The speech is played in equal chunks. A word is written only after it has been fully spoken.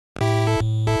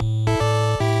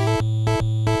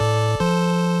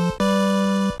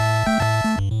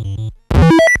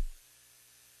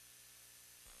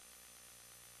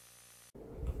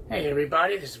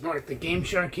everybody, this is Mark the Game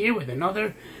Shark here with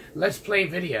another Let's Play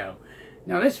video.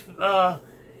 Now this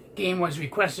game was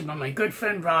requested by my good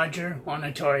friend Roger on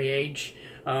Atari Age.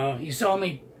 He saw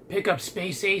me pick up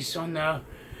Space Ace on the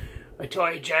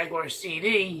Atari Jaguar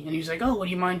CD, and he was like, oh, would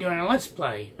you mind doing a Let's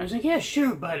Play? I was like, yeah,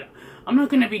 sure, but I'm not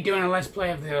going to be doing a Let's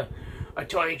Play of the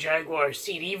Atari Jaguar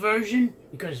CD version,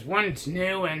 because one, it's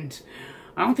new, and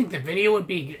I don't think the video would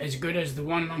be as good as the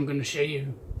one I'm going to show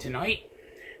you tonight.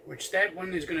 Which that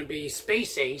one is going to be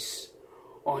Space Ace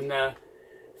on the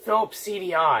Philips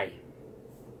CDI.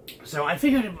 So I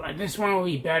figured this one will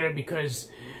be better because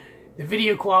the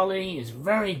video quality is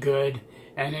very good,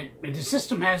 and the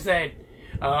system has that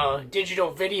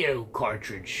digital video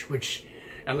cartridge, which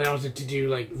allows it to do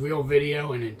like real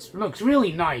video, and it looks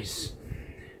really nice.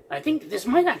 I think this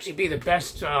might actually be the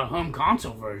best home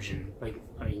console version, like,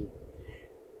 I mean,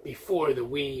 before the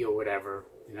Wii or whatever,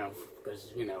 you know,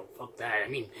 because, you know, fuck that. I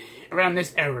mean, around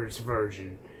this era's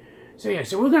version. So yeah,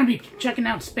 so we're going to be checking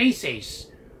out Space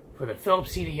Ace for the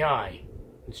Philips CDI.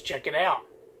 Let's check it out.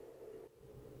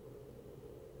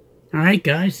 Alright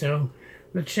guys, so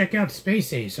let's check out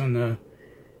Space Ace on the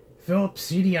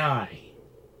Philips CDI.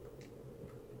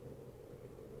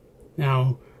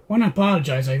 Now, I want to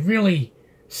apologize, I really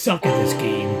suck at this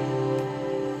game.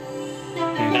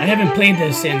 And I haven't played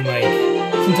this in, like,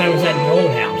 since I was at an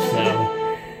old house, so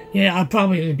yeah, I'll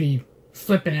probably be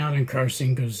flipping out and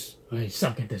cursing because I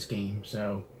suck at this game,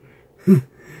 so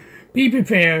be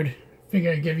prepared.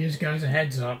 Figure I'd give you guys a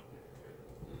heads up.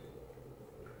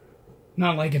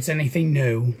 Not like it's anything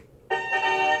new.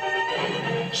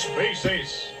 Space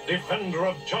Ace, defender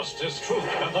of justice, truth,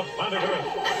 and the planet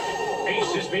Earth.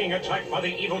 Ace is being attacked by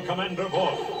the evil Commander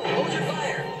Borg. Hold your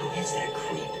fire! Who is that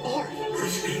creep? Borg!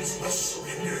 Earthlings must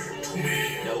surrender to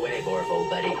me. No way, Borg, old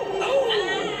buddy.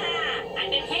 Oh! I've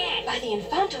been hit by the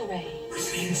Infanto Ray.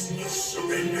 Earthlings must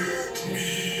surrender to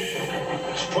me.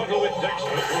 Struggle with Dexter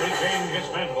to regain his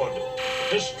manhood.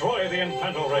 Destroy the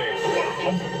Infanto Ray.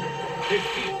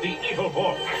 Defeat the evil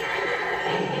Borg.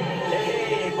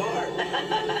 Hey, Borg!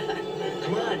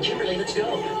 Come on, Kimberly, let's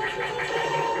go.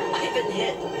 I've been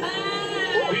hit.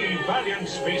 Be valiant,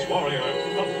 Space Warrior.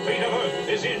 The fate of Earth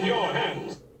is in your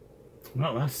hands.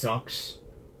 Well, that sucks.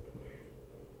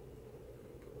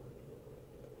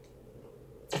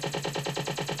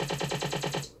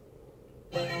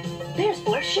 There's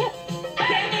Borg's ship.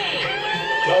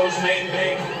 Close main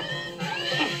pig.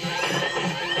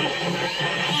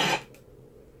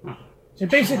 So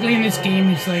basically in this game,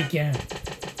 it's like, yeah,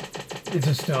 it's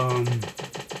just,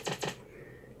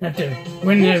 have to,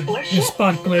 when the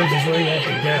spot glows is where you have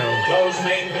to go. Close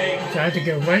main pig. So I have to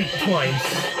go right twice.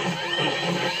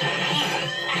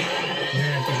 And then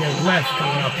I have to go left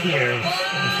coming up here.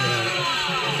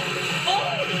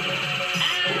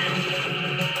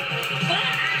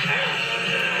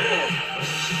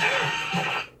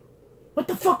 What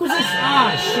the fuck was this?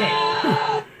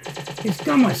 Ah, shit. His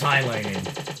gun was highlighted.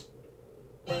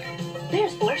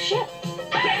 There's Borg's ship.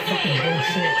 Fucking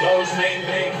bullshit. Close main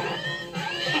pig.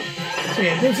 So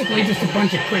yeah, basically just a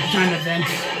bunch of quick time events.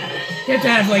 You have to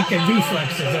have like the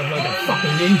reflexes of like a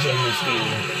fucking ninja in this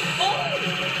game.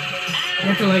 You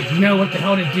have to like know what the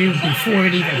hell to do before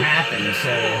it even happens,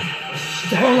 so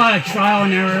it's a whole lot of trial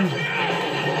and error.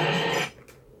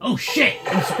 Oh shit!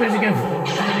 I'm supposed to go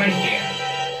right here.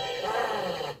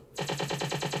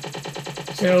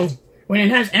 So when it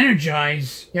has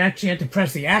energize, you actually have to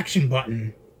press the action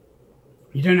button.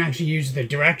 You don't actually use the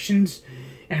directions.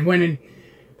 And when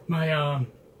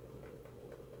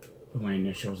put my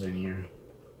initials in here.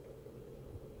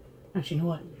 Actually, you know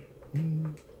what?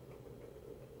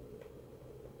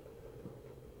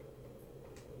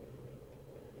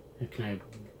 Can I?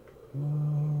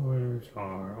 Where's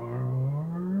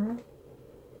R?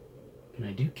 Can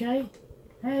I do K?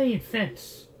 Hey, it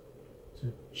fits. It's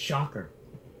a shocker.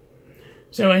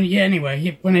 So yeah.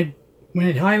 Anyway, when it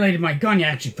highlighted my gun, you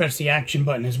actually press the action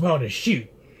button as well to shoot.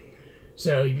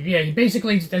 So yeah,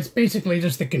 that's basically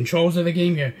just the controls of the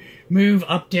game. You move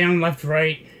up, down, left,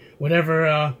 right,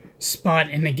 whatever spot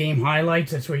in the game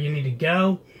highlights. That's where you need to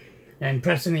go, and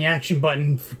pressing the action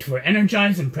button for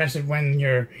energize, and press it when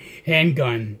your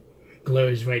handgun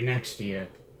glows right next to you.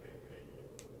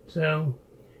 So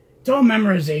it's all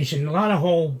memorization. A lot of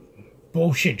whole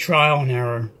bullshit trial and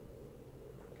error.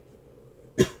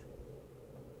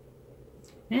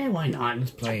 Yeah, why not?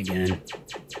 Let's play again.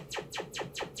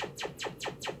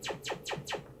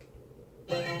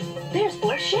 There's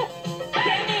Borg's ship.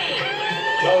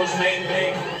 Close main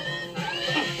pig.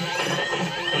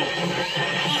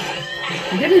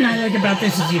 The good thing I like about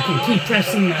this is you can keep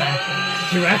pressing the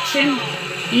direction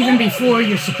even before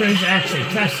you're supposed to actually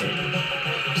press it.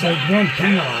 so it won't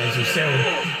penalize you. So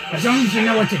as long as you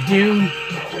know what to do,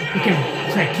 you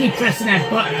can like, keep pressing that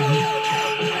button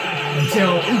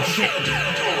until... Oh, shit.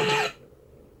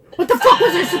 What the fuck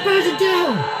was I supposed to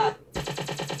do?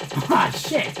 Ah,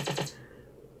 shit.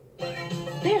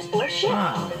 There's more shit.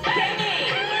 Ah.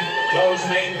 Close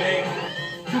main pig.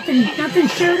 Nothing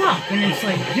showed up, and it's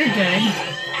like, you're dead.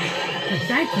 Well,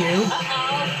 thank you.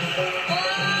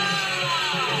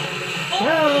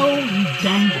 Well, you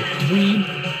dumb dweeb.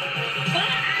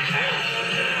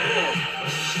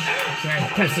 So I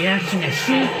press the action to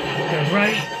shoot, go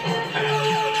right,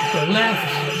 go left,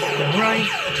 go right. I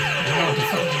don't know what the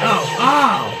fuck.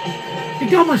 Oh! The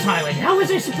gun was highlighted. How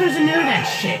was I supposed to know that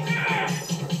shit?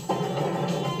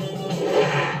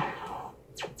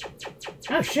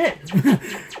 Oh shit.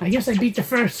 I guess I beat the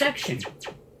first section.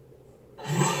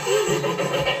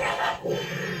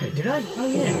 Wait, did I? Oh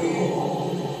yeah.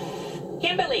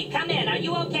 Kimberly, come in. Are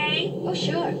you okay? Oh,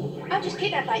 sure. I'm just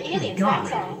kidnapped by aliens, God.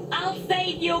 that's all. I'll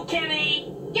save you,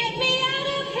 Kimmy. Get me out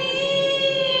of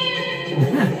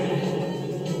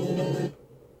here!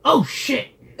 Oh shit!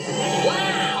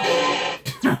 Wow!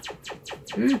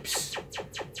 Oops. I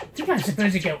think I'm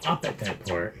supposed to go up at that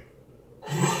part.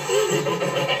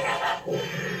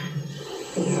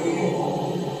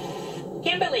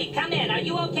 Kimberly, come in. Are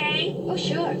you okay? Oh,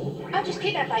 sure. I'm just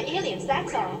kidnapped by aliens,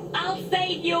 that's all. I'll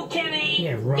save you, Kimmy.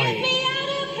 Yeah, Get right. me out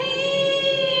of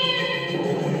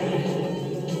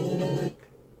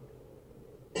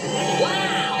here!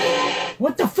 Wow!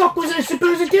 What the fuck was I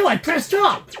supposed to do? I pressed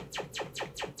up!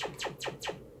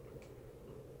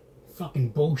 Fucking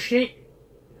bullshit.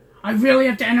 I really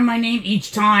have to enter my name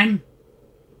each time?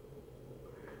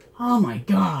 Oh my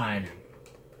god.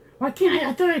 Why can't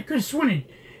I thought I could have sworn it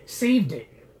saved it.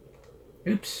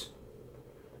 Oops.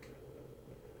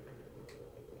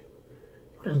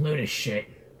 What a load of shit.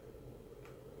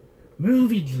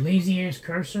 Move, you lazy ass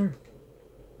cursor.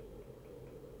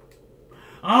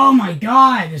 Oh my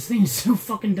god, this thing's so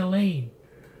fucking delayed.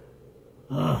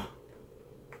 Ugh.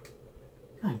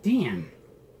 God damn.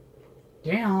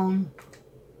 Down.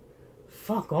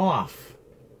 Fuck off.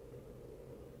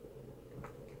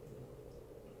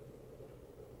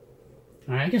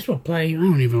 Alright, I guess we'll play. I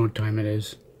don't even know what time it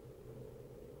is.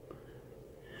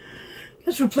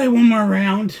 Guess we'll play one more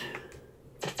round.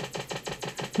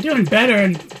 I'm doing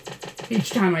better each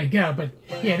time I go, but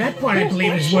yeah, that part I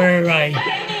believe is where I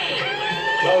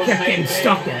kept getting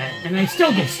stuck at, and I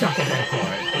still get stuck at that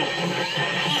part.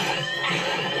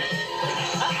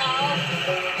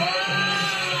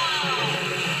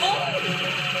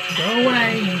 Go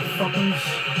away, you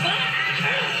fuckers.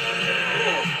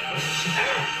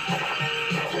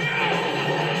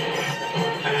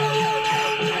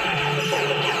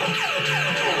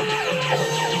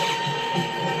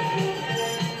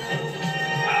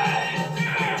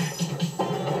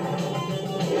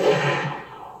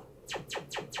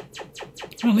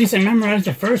 Well, at least I memorized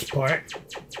the first part.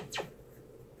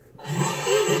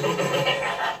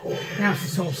 Now it's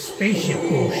this whole spaceship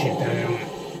bullshit that I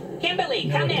don't... Kimberly,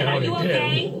 know come what the in. hell Are to you do.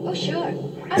 okay? Oh, sure.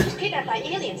 I'm just kidnapped by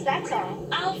aliens, that's all.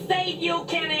 I'll save you,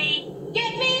 Kimmy.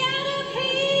 Get me out of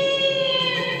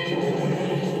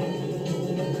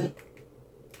here!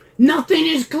 Nothing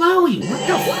is glowing! What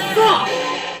the fuck?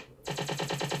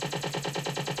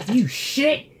 You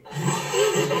shit!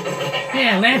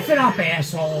 Yeah, laugh it up,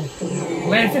 asshole.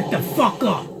 Laugh it the fuck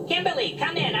up. Kimberly,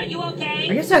 come in. Are you okay?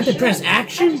 I guess I have to press I'm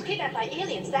action? just kidnapped by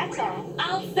aliens, that's all.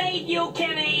 I'll save you,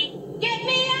 Kimmy. Get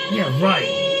me out Yeah, of right.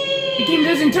 here! The game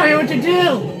doesn't tell you what to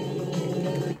do!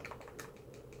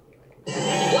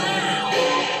 Wow!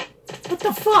 What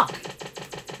the fuck?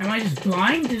 Am I just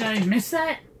blind? Did I miss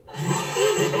that?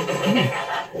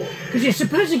 Because you're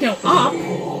supposed to go up.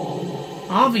 Kimberly,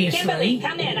 Obviously.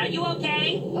 come in. Are you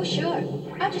okay? Oh, sure.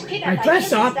 I'm just I kidnapped by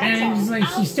press aliens, up that's and it's all. like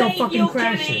I'll she still save fucking you,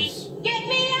 crashes. Kimmy. Get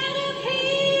me out of here!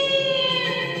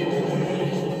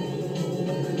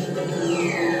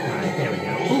 Alright, there we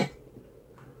go.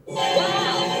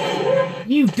 Wow!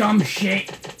 You dumb shit.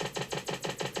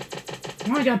 I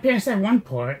only got past that one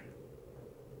part.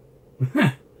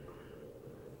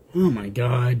 Oh my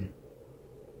god.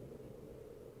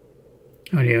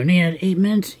 Oh, they only had 8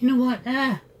 minutes? You know what?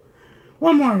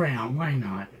 One more round. Why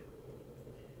not?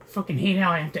 Fucking hate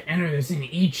how I have to enter this in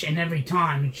each and every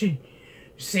time. It should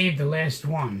save the last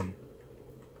one.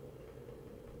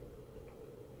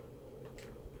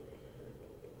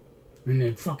 And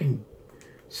the fucking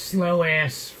slow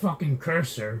ass fucking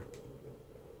cursor.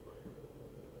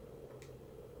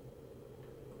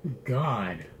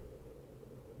 God.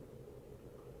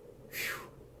 Phew.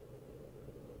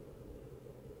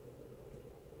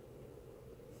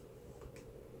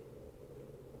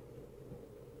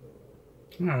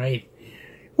 Alright.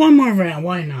 One more round,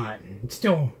 why not? It's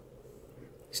still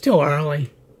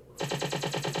early.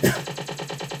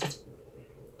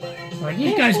 Alright,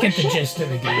 you guys get the gist of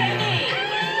the game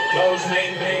now. Close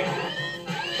name pig.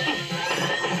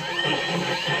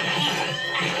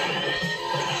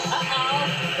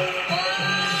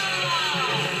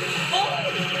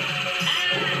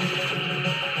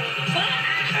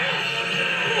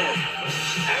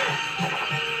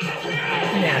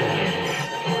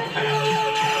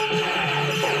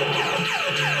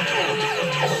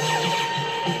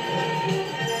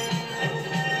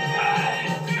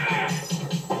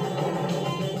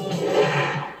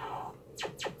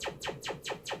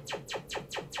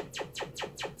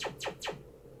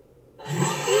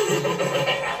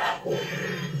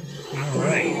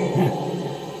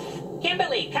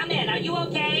 Kimberly, come in. Are you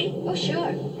okay? Oh,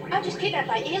 sure. I'm just kidnapped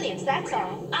by aliens, that's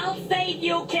all. I'll save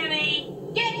you,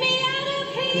 Kimmy. Get me out of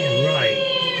here! Yeah,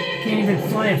 right. Can't even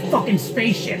fly a fucking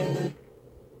spaceship.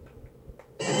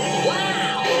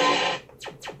 Wow.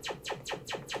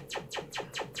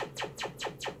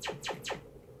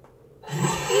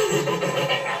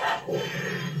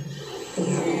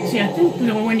 See, I think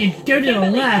when you go to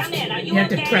the left, you have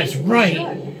to press right.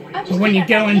 But when you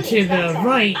go into the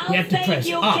right, you have to press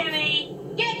up.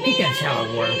 I think that's how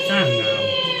it works. I don't know.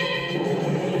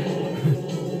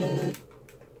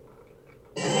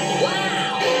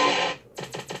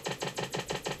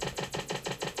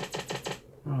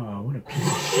 Oh, what a piece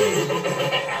of shit.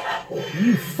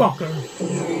 You fucker.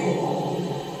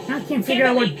 I can't figure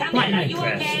out what button I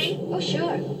pressed. Oh,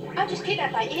 sure. I'm just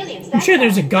kidnapped by aliens, I'm that's sure all.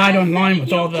 there's a guide online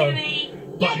with all the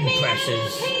button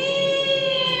presses.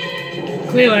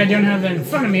 Clearly I don't have that in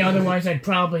front of me, otherwise I'd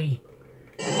probably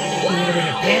be able to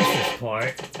get past this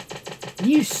part.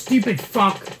 You stupid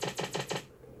fuck.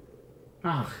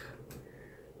 Ugh.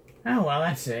 Oh well,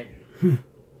 that's it.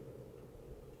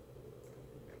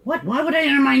 What? Why would I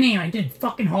enter my name? I did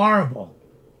fucking horrible.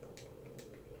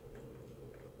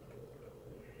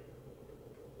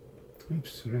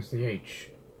 Oops, I missed the H.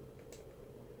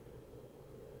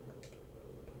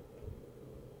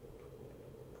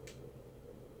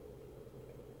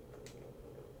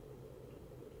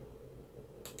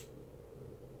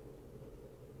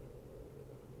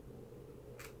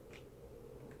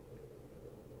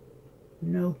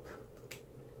 Nope.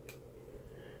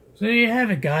 So there you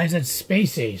have it, guys. That's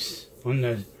Space Ace on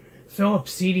the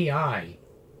Philips CDI.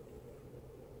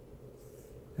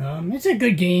 It's a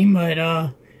good game, but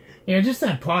yeah, just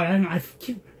that part.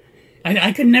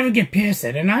 I could never get past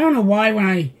it, and I don't know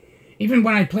why. Even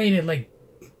when I played it like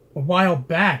a while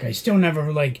back, I still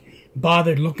never like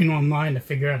bothered looking online to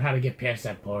figure out how to get past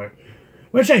that part,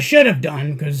 which I should have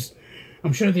done because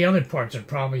I'm sure the other parts are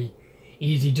probably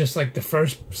easy, just like the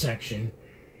first section.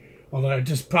 Although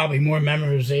just probably more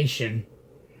memorization.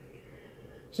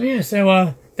 So yeah,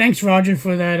 so thanks Roger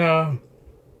for that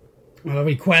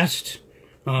request.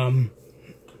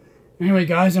 Anyway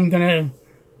guys, I'm gonna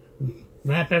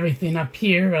wrap everything up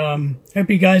here. Hope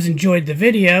you guys enjoyed the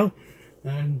video.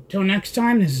 Until next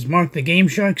time, this is Mark the Game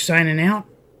Shark signing out.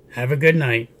 Have a good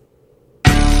night.